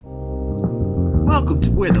Welcome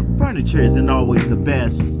to where the furniture isn't always the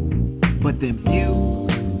best, but them views,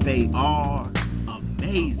 they are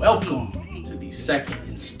amazing. Welcome to the second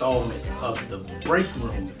installment of The Break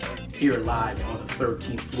Room, here live on the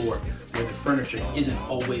 13th floor, where the furniture isn't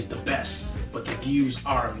always the best, but the views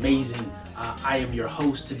are amazing. I am your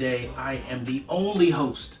host today. I am the only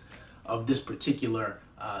host of this particular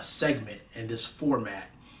segment and this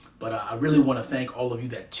format. But I really want to thank all of you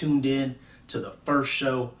that tuned in to the first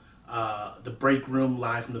show, The Break Room,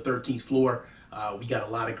 live from the 13th floor. We got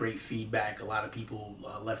a lot of great feedback. A lot of people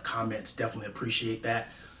left comments. Definitely appreciate that.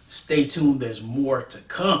 Stay tuned. There's more to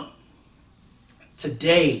come.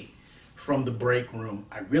 Today, from The Break Room,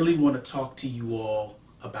 I really want to talk to you all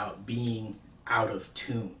about being out of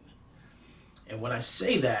tune. And when I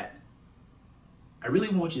say that, I really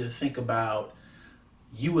want you to think about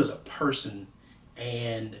you as a person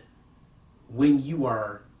and when you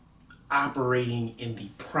are operating in the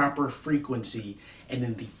proper frequency and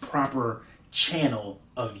in the proper channel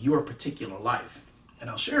of your particular life. And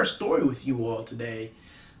I'll share a story with you all today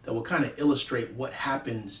that will kind of illustrate what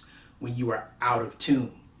happens when you are out of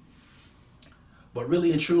tune. But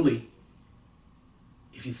really and truly,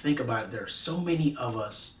 if you think about it, there are so many of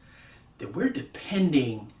us that we're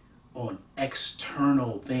depending on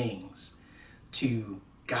external things to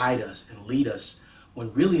guide us and lead us,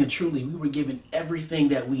 when really and truly we were given everything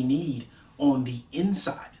that we need on the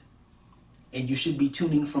inside. And you should be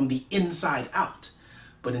tuning from the inside out.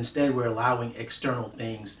 But instead we're allowing external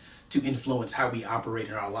things to influence how we operate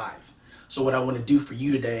in our life. So what I want to do for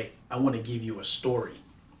you today, I want to give you a story.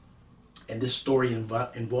 And this story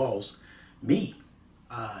involves me.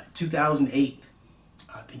 2008,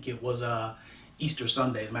 I think it was Easter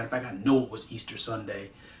Sunday. As a matter of fact, I know it was Easter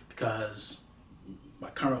Sunday because my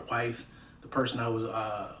current wife, the person I was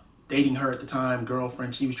dating her at the time,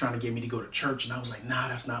 girlfriend, she was trying to get me to go to church. And I was like, nah,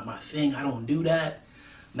 that's not my thing. I don't do that.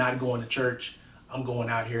 Not going to church. I'm going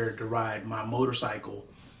out here to ride my motorcycle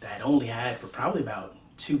that I only had for probably about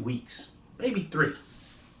 2 weeks, maybe 3.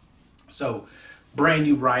 So brand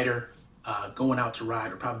new rider, going out to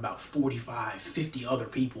ride with probably about 45, 50 other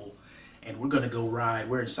people. And we're going to go ride.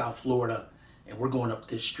 We're in South Florida and we're going up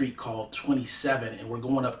this street called 27. And we're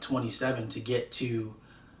going up 27 to get to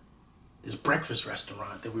this breakfast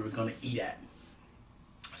restaurant that we were going to eat at.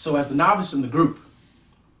 So as the novice in the group,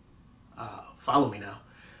 follow me now.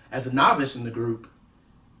 As the novice in the group,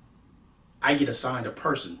 I get assigned a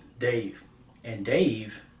person, Dave. And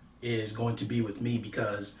Dave is going to be with me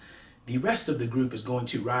because the rest of the group is going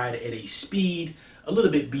to ride at a speed a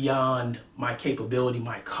little bit beyond my capability,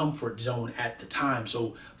 my comfort zone at the time.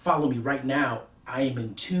 So follow me right now. I am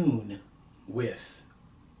in tune with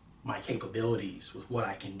my capabilities, with what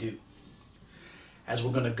I can do. As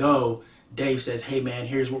we're going to go, Dave says, hey man,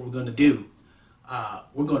 here's what we're going to do.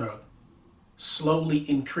 We're going to slowly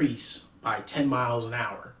increase by 10 miles an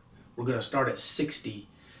hour. We're going to start at 60.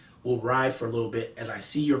 We'll ride for a little bit. As I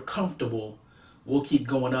see you're comfortable, we'll keep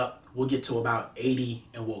going up. We'll get to about 80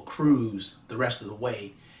 and we'll cruise the rest of the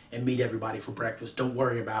way and meet everybody for breakfast. Don't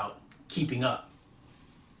worry about keeping up.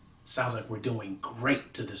 Sounds like we're doing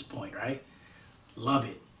great to this point, right? Love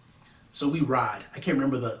it. So we ride. I can't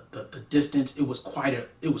remember the distance. It was quite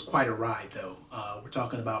a ride though. We're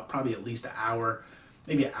talking about probably at least an hour,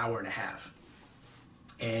 maybe an hour and a half.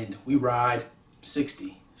 And we ride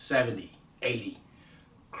 60, 70, 80,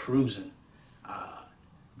 cruising.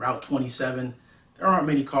 Route 27. There aren't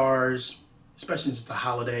many cars, especially since it's a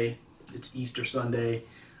holiday. It's Easter Sunday,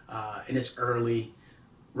 and it's early.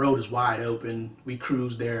 Road is wide open. We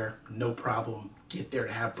cruise there, no problem. Get there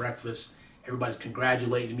to have breakfast. Everybody's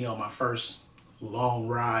congratulating me on my first long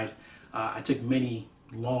ride. I took many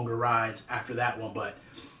longer rides after that one, but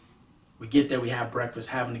we get there, we have breakfast,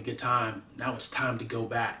 having a good time. Now it's time to go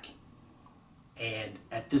back. And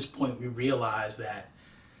at this point, we realize that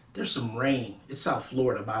there's some rain. It's South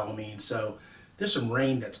Florida by all means, so there's some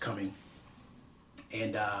rain that's coming.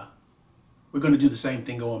 And we're going to do the same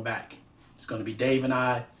thing going back. It's going to be Dave and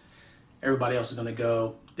I. Everybody else is going to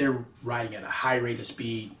go. They're riding at a high rate of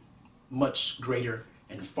speed, much greater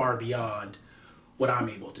and far beyond what I'm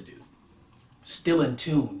able to do. Still in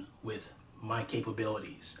tune with my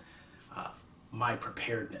capabilities, my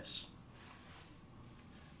preparedness.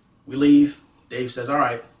 We leave. Dave says, all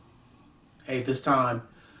right, hey, this time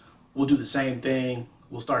we'll do the same thing.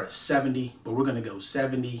 We'll start at 70, but we're going to go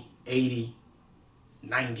 70, 80,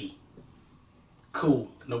 90.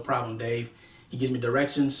 Cool. No problem, Dave. He gives me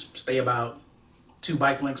directions. Stay about 2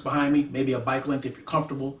 bike lengths behind me, maybe a bike length if you're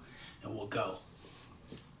comfortable, and we'll go.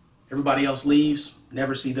 Everybody else leaves.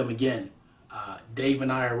 Never see them again. Dave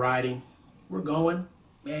and I are riding. We're going.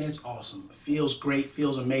 Man, it's awesome. It feels great.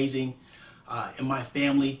 Feels amazing. In my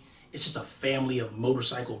family, it's just a family of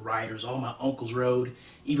motorcycle riders. All my uncles rode.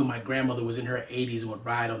 Even my grandmother was in her 80s and would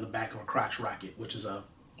ride on the back of a crotch rocket, which is a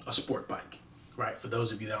sport bike, right? For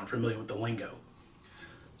those of you that aren't familiar with the lingo.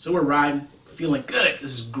 So we're riding, feeling good.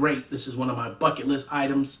 This is great. This is one of my bucket list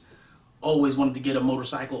items. Always wanted to get a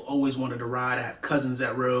motorcycle, always wanted to ride. I have cousins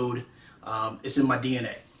that rode. It's in my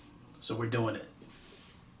DNA. So we're doing it.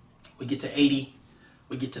 We get to 80,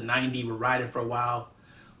 we get to 90, we're riding for a while.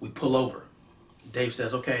 We pull over. Dave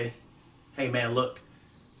says, okay, hey man, look,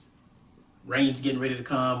 rain's getting ready to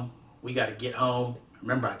come. We got to get home.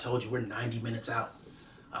 Remember, I told you we're 90 minutes out.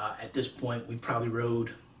 At this point, we probably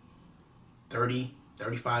rode 30,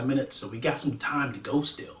 35 minutes. So we got some time to go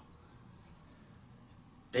still.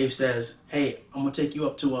 Dave says, hey, I'm going to take you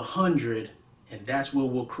up to 100, and that's where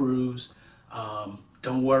we'll cruise.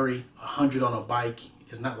 Don't worry, 100 on a bike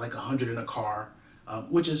is not like 100 in a car,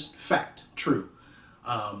 which is fact, true.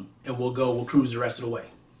 And we'll cruise the rest of the way.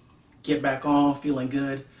 Get back on, feeling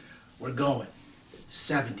good. We're going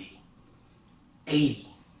 70, 80,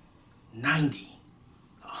 90,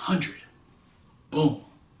 100. Boom,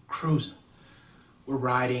 cruising. We're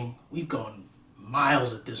riding. We've gone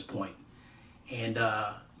miles at this point. And,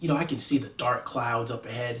 I can see the dark clouds up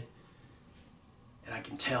ahead. And I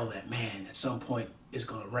can tell that, man, at some point it's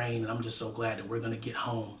going to rain. And I'm just so glad that we're going to get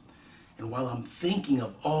home. And while I'm thinking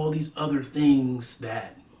of all these other things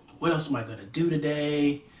that, what else am I going to do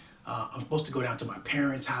today? I'm supposed to go down to my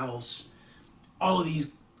parents' house. All of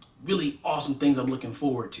these really awesome things I'm looking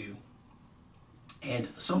forward to. And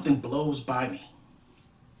something blows by me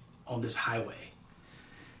on this highway.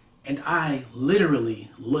 And I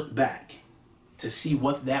literally look back to see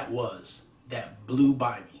what that was that blew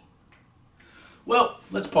by me. Well,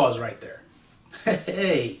 let's pause right there.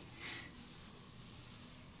 Hey,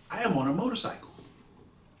 I am on a motorcycle.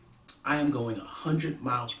 I am going 100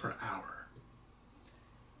 miles per hour.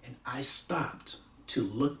 And I stopped to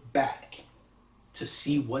look back to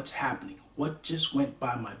see what's happening. What just went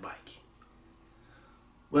by my bike?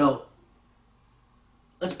 Well,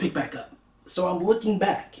 let's pick back up. So I'm looking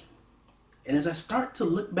back. And as I start to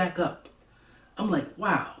look back up, I'm like,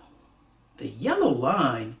 wow, the yellow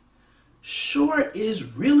line sure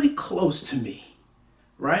is really close to me,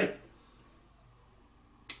 right?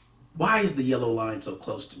 Why is the yellow line so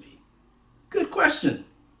close to me? Good question.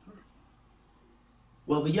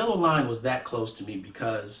 Well, the yellow line was that close to me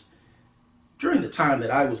because during the time that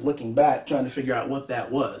I was looking back, trying to figure out what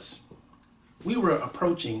that was, we were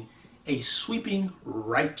approaching a sweeping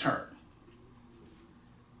right turn.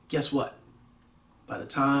 Guess what? By the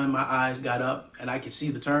time my eyes got up and I could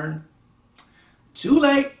see the turn, too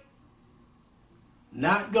late.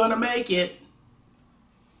 Not gonna make it.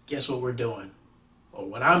 Guess what we're doing? Or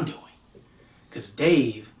what I'm doing. Because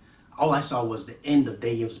Dave, all I saw was the end of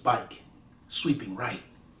Dave's bike, sweeping right.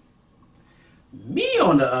 Me,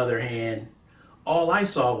 on the other hand, all I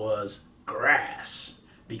saw was grass,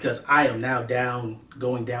 because I am now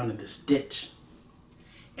going down in this ditch.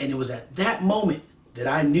 And it was at that moment that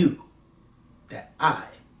I knew that I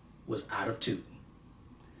was out of tune.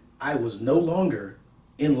 I was no longer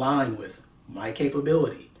in line with my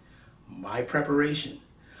capability, my preparation,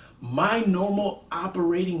 my normal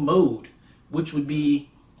operating mode, which would be,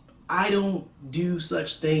 I don't do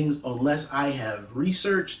such things unless I have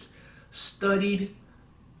researched, studied,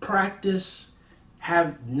 practiced,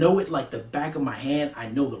 know it like the back of my hand. I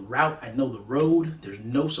know the route, I know the road. There's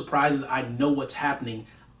no surprises. I know what's happening.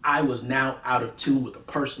 I was now out of tune with the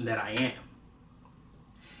person that I am.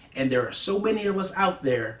 And there are so many of us out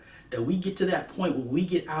there that we get to that point where we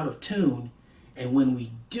get out of tune, and when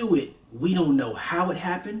we do it, we don't know how it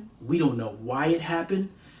happened, we don't know why it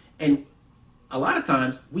happened, and a lot of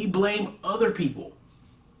times we blame other people.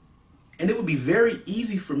 And it would be very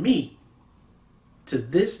easy for me to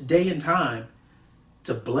this day and time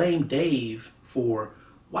to blame Dave for,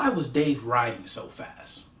 why was Dave riding so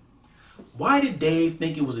fast? Why did Dave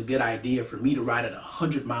think it was a good idea for me to ride at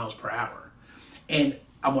 100 miles per hour? And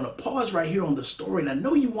I'm going to pause right here on the story, and I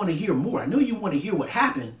know you want to hear more. I know you want to hear what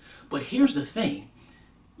happened, but here's the thing.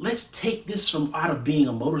 Let's take this from out of being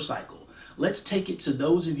a motorcycle. Let's take it to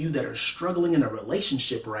those of you that are struggling in a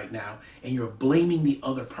relationship right now, and you're blaming the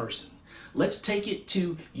other person. Let's take it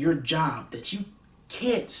to your job that you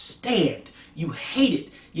can't stand. You hate it,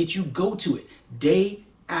 yet you go to it day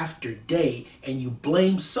after day, and you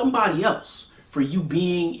blame somebody else for you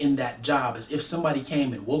being in that job, as if somebody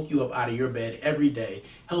came and woke you up out of your bed every day,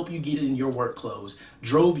 helped you get in your work clothes,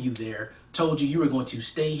 drove you there, told you you were going to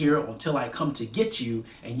stay here until I come to get you,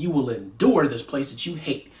 and you will endure this place that you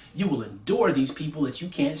hate. You will endure these people that you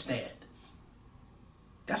can't stand.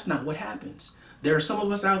 That's not what happens. There are some of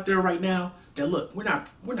us out there right now that look, we're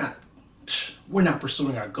not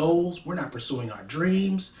pursuing our goals, we're not pursuing our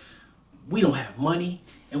dreams, we don't have money,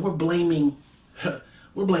 and we're blaming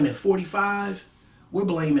we're blaming 45, we're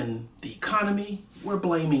blaming the economy, we're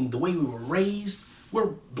blaming the way we were raised, we're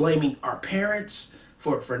blaming our parents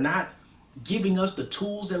for not giving us the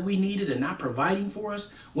tools that we needed and not providing for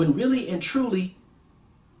us, when really and truly,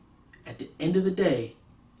 at the end of the day,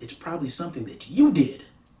 it's probably something that you did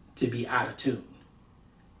to be out of tune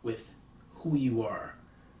with who you are,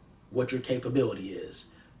 what your capability is,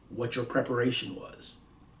 what your preparation was.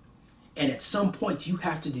 And at some point, you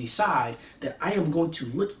have to decide that I am going to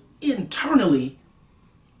look internally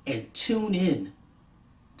and tune in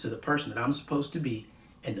to the person that I'm supposed to be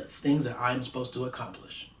and the things that I'm supposed to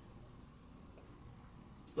accomplish.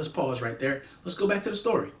 Let's pause right there. Let's go back to the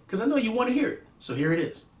story, because I know you want to hear it. So here it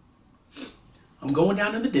is. I'm going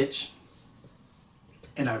down in the ditch,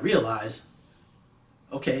 and I realize,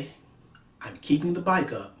 okay, I'm keeping the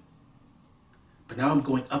bike up, but now I'm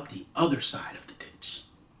going up the other side of the ditch.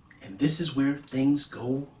 And this is where things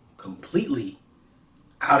go completely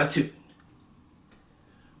out of tune.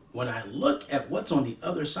 When I look at what's on the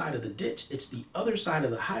other side of the ditch, it's the other side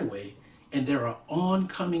of the highway, and there are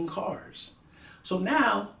oncoming cars. So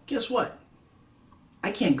now, guess what?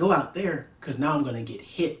 I can't go out there because now I'm going to get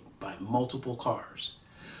hit by multiple cars.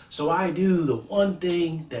 So I do the one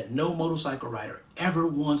thing that no motorcycle rider ever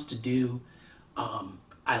wants to do.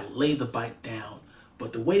 I lay the bike down.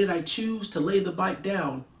 But the way that I choose to lay the bike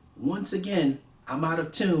down, once again, I'm out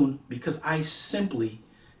of tune, because I simply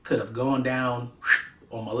could have gone down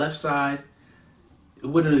on my left side. It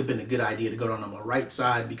wouldn't have been a good idea to go down on my right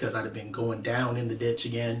side, because I'd have been going down in the ditch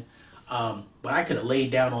again. But I could have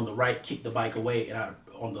laid down on the right, kicked the bike away, and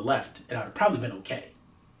on the left, and I'd have probably been okay.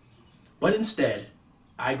 But instead,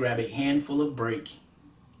 I grab a handful of brake,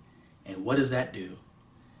 and what does that do?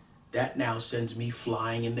 That now sends me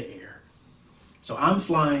flying in the air. So I'm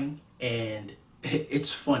flying, and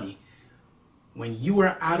it's funny. When you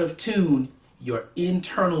are out of tune, your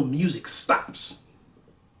internal music stops.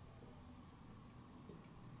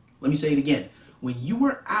 Let me say it again. When you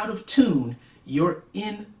are out of tune, your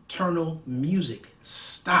internal music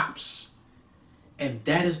stops. And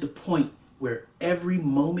that is the point where every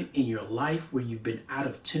moment in your life where you've been out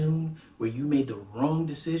of tune, where you made the wrong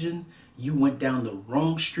decision, you went down the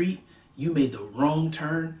wrong street, you made the wrong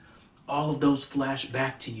turn, all of those flash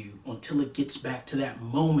back to you until it gets back to that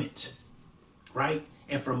moment, right?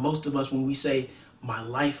 And for most of us, when we say, my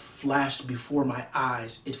life flashed before my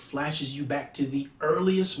eyes, it flashes you back to the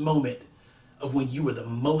earliest moment of when you were the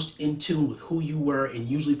most in tune with who you were. And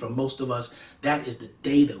usually for most of us, that is the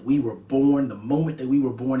day that we were born, the moment that we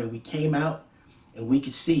were born, and we came out and we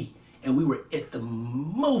could see, and we were at the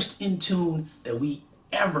most in tune that we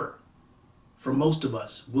ever, for most of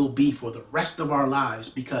us, will be for the rest of our lives,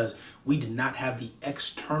 because we did not have the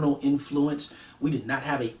external influence. We did not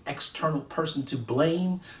have an external person to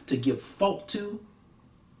blame, to give fault to.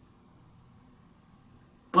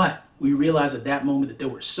 But we realized at that moment that there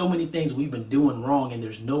were so many things we've been doing wrong, and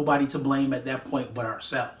there's nobody to blame at that point but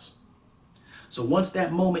ourselves. So once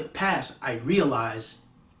that moment passed, I realized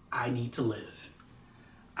I need to live.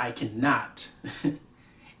 I cannot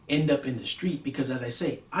end up in the street, because, as I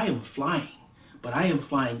say, I am flying, but I am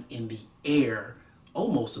flying in the air,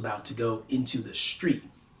 almost about to go into the street.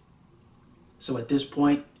 So at this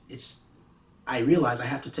point, I realize I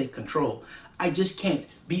have to take control. I just can't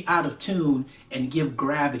be out of tune and give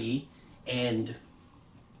gravity and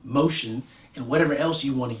motion and whatever else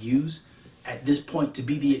you want to use at this point to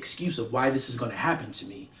be the excuse of why this is going to happen to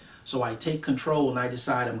me. So I take control and I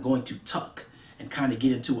decide I'm going to tuck and kind of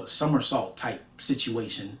get into a somersault type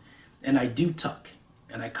situation. And I do tuck,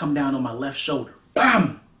 and I come down on my left shoulder.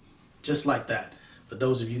 Bam! Just like that. For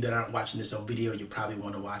those of you that aren't watching this on video, you probably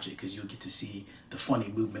want to watch it, because you'll get to see the funny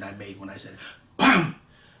movement I made when I said, bam!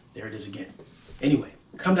 There it is again. Anyway,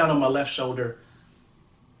 come down on my left shoulder.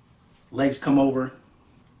 Legs come over.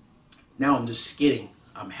 Now I'm just skidding.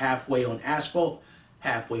 I'm halfway on asphalt,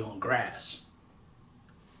 halfway on grass.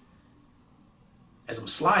 As I'm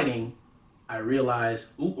sliding, I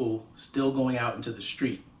realize, still going out into the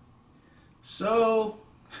street. So,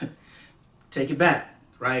 take it back,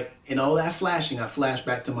 right? In all that flashing, I flash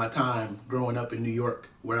back to my time growing up in New York,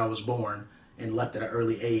 where I was born and left at an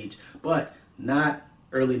early age, but not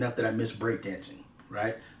early enough that I missed breakdancing,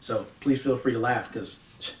 right? So please feel free to laugh, because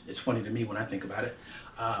it's funny to me when I think about it.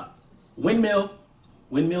 Windmill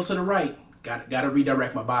to the right. Got to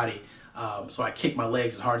redirect my body. So I kicked my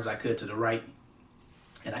legs as hard as I could to the right,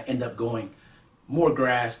 and I end up going more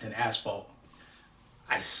grass than asphalt.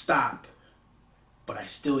 I stop, but I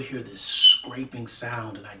still hear this scraping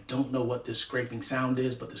sound, and I don't know what this scraping sound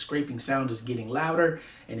is, but the scraping sound is getting louder,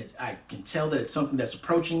 and I can tell that it's something that's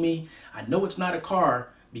approaching me. I know it's not a car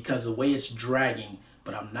because of the way it's dragging,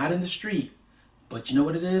 but I'm not in the street. But you know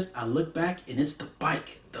what it is? I look back and it's the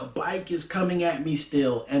bike. The bike is coming at me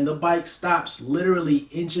still, and the bike stops literally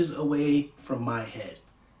inches away from my head.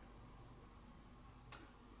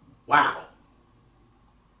 Wow.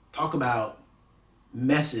 Talk about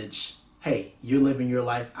message. Hey, you're living your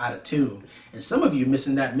life out of tune. And some of you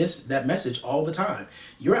missing that message all the time.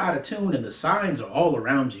 You're out of tune and the signs are all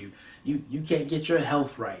around you. You can't get your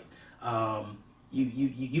health right.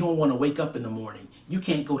 You don't want to wake up in the morning. You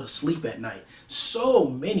can't go to sleep at night. So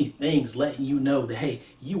many things letting you know that, hey,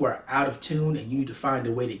 you are out of tune and you need to find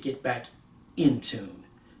a way to get back in tune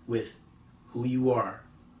with who you are,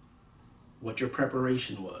 what your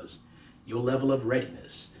preparation was, your level of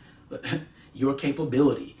readiness, your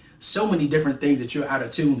capability. So many different things that you're out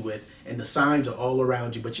of tune with, and the signs are all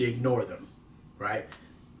around you, but you ignore them, right?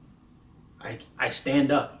 I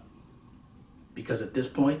stand up because at this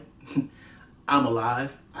point, I'm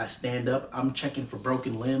alive. I stand up. I'm checking for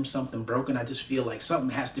broken limbs, something broken. I just feel like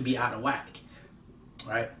something has to be out of whack,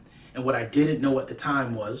 right? And what I didn't know at the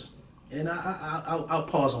time was, and I'll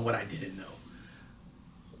pause on what I didn't know.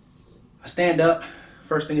 I stand up.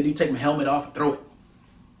 First thing I do, take my helmet off and throw it.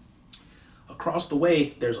 Across the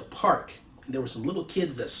way, there's a park, and there were some little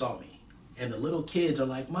kids that saw me. And the little kids are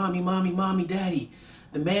like, "Mommy, mommy, mommy, daddy,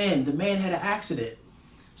 the man had an accident."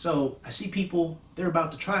 So I see people, they're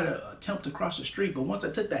about to try to attempt to cross the street, but once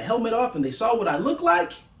I took that helmet off and they saw what I looked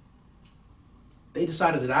like, they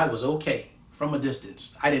decided that I was okay from a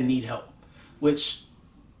distance. I didn't need help, which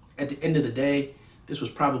at the end of the day, this was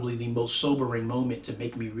probably the most sobering moment to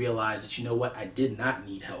make me realize that, you know what, I did not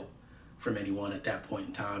need help from anyone at that point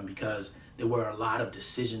in time, because there were a lot of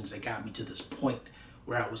decisions that got me to this point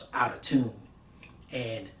where I was out of tune.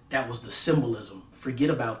 And that was the symbolism. Forget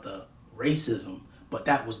about the racism, but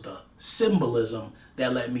that was the symbolism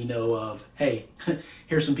that let me know of, hey,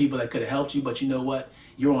 here's some people that could have helped you, but you know what?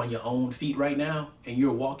 You're on your own feet right now and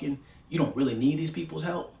you're walking. You don't really need these people's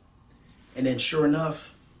help. And then sure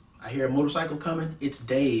enough, I hear a motorcycle coming. It's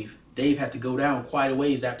Dave. Dave had to go down quite a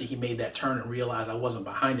ways after he made that turn and realized I wasn't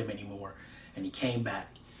behind him anymore. And he came back.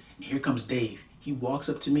 And here comes Dave. He walks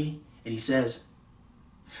up to me and he says,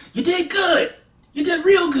 "You did good. You did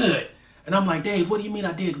real good." And I'm like, "Dave, what do you mean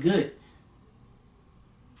I did good?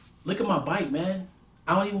 Look at my bike, man.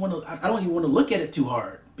 I don't even want to look at it too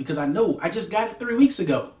hard because I know I just got it 3 weeks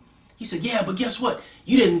ago." He said, "Yeah, but guess what?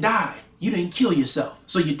 You didn't die. You didn't kill yourself.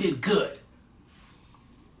 So you did good."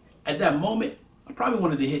 At that moment, I probably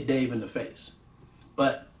wanted to hit Dave in the face.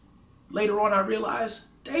 But later on, I realized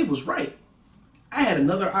Dave was right. I had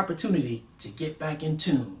another opportunity to get back in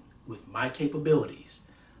tune with my capabilities,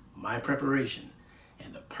 my preparation,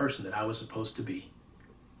 and the person that I was supposed to be.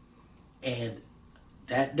 And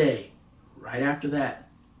that day, right after that,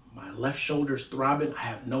 my left shoulder's throbbing. I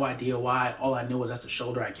have no idea why. All I know is that's the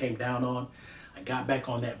shoulder I came down on. I got back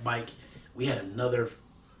on that bike. We had another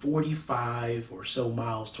 45 or so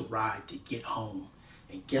miles to ride to get home.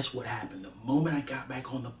 And guess what happened? The moment I got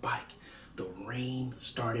back on the bike, the rain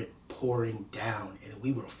started pouring down and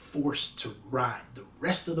we were forced to ride the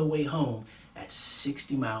rest of the way home at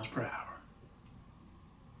 60 miles per hour.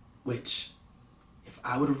 Which, if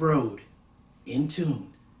I would have rode in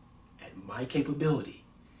tune at my capability,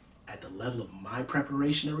 at the level of my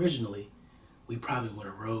preparation originally, we probably would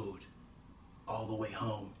have rode all the way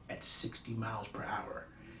home at 60 miles per hour.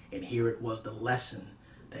 And here it was, the lesson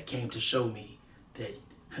that came to show me that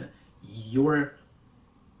your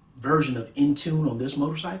version of in tune on this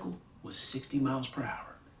motorcycle was 60 miles per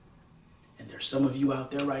hour. And there's some of you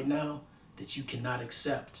out there right now that you cannot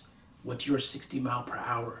accept what your 60 mile per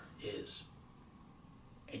hour is.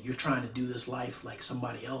 And you're trying to do this life like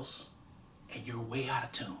somebody else, and you're way out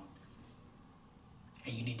of tune.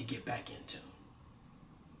 And you need to get back in tune.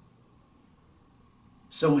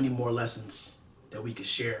 So many more lessons that we could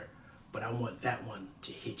share, but I want that one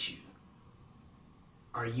to hit you.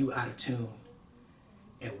 Are you out of tune?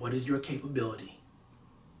 And what is your capability?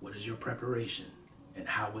 What is your preparation? And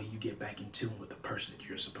how will you get back in tune with the person that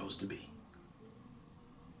you're supposed to be?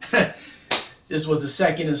 This was the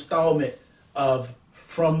second installment of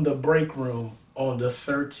From the Break Room on the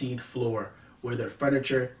 13th floor, where the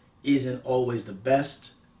furniture isn't always the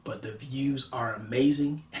best, but the views are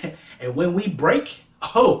amazing. And when we break,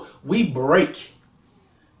 we break.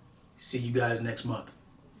 See you guys next month.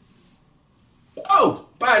 Oh,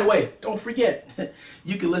 by the way, don't forget,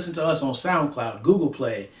 you can listen to us on SoundCloud, Google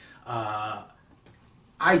Play,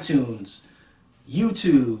 iTunes,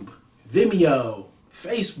 YouTube, Vimeo,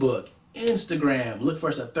 Facebook, Instagram. Look for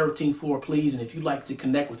us at 13th Floor, please. And if you'd like to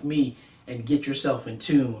connect with me and get yourself in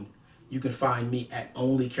tune, you can find me at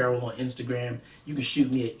Only Kerrol on Instagram. You can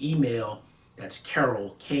shoot me an email. That's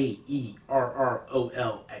Kerrol, Kerrol,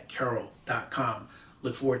 at Kerrol.com.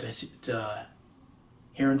 Look forward to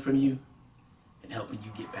hearing from you and helping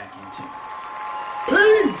you get back in tune.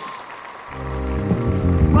 Peace!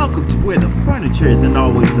 Welcome to where the furniture isn't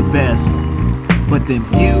always the best, but them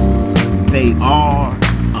views, they are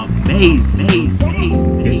amazing.